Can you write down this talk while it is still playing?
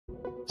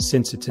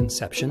Since its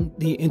inception,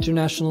 the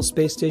International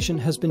Space Station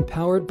has been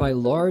powered by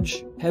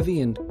large,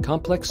 heavy, and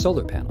complex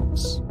solar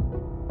panels.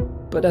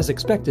 But as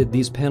expected,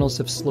 these panels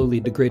have slowly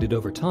degraded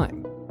over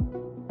time.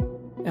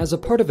 As a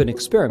part of an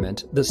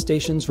experiment, the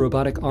station's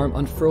robotic arm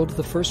unfurled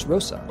the first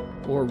ROSA,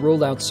 or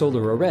Roll-Out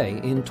Solar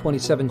Array, in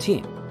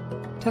 2017,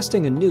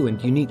 testing a new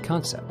and unique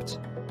concept.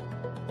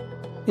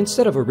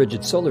 Instead of a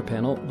rigid solar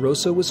panel,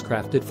 ROSA was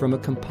crafted from a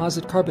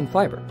composite carbon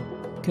fiber,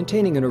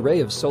 containing an array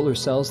of solar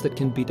cells that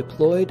can be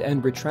deployed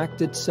and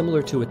retracted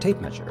similar to a tape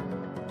measure,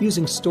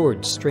 using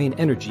stored strain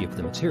energy of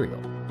the material.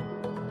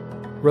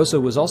 ROSA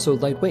was also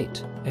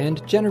lightweight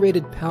and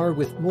generated power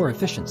with more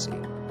efficiency.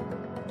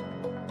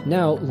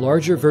 Now,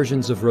 larger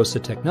versions of ROSA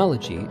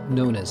technology,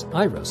 known as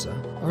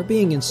iROSA, are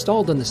being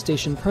installed on the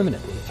station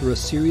permanently through a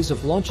series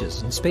of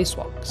launches and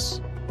spacewalks.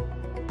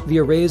 The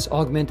arrays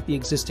augment the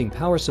existing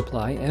power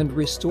supply and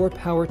restore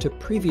power to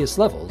previous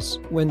levels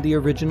when the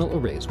original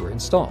arrays were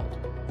installed.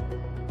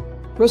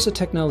 ROSA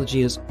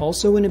technology is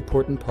also an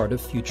important part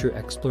of future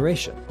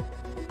exploration.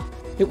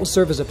 It will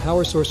serve as a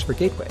power source for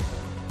Gateway,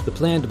 the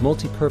planned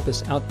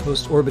multi-purpose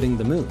outpost orbiting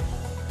the Moon.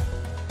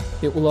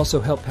 It will also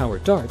help power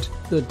DART,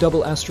 the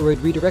double asteroid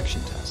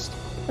redirection test,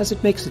 as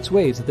it makes its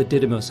way to the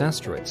Didymos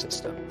asteroid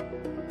system.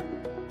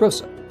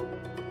 ROSA,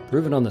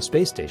 proven on the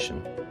space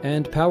station,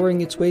 and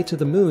powering its way to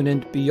the Moon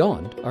and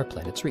beyond our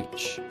planet's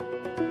reach.